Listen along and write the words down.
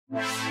Yeah,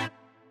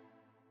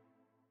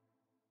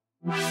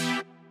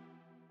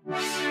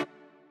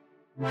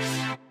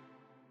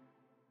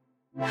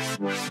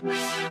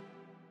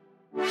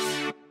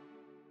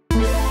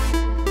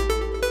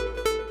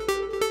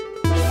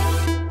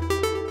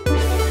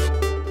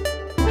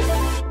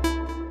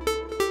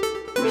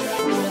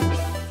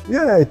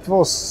 it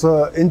was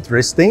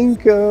interesting.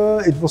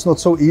 It was not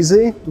so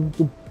easy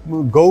to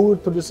go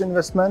to this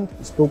investment.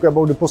 We spoke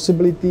about the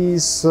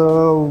possibilities,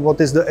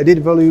 what is the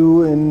added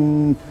value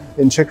in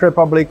Czech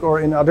Republic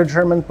or in other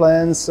German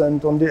plants,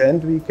 and on the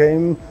end we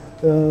came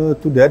to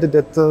that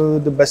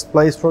the best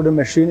place for the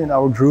machine in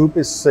our group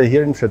is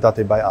here in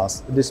Všetaty by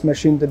us. This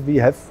machine that we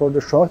have for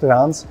the short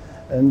runs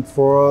and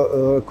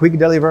for quick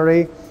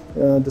delivery.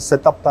 The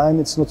setup time,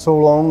 it's not so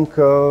long.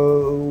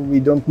 We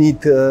don't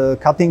need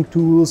cutting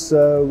tools.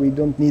 We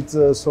don't need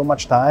so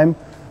much time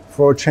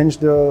for change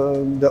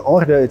the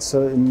order. It's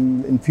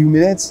in few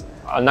minutes.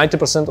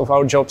 90% of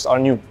our jobs are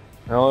new.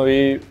 You know,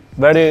 we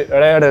very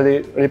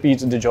rarely repeat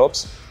the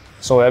jobs.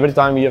 So every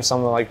time we have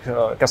some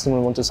customer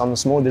wanted some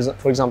small,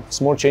 for example,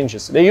 small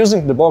changes. They're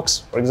using the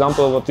box, for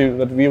example, what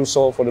we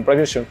saw for the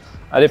previous one.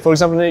 For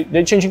example,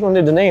 they're changing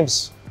only the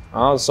names,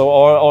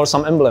 or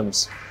some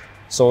emblems.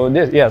 So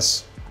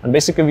yes. And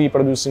basically we're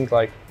producing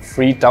like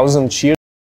 3,000 shears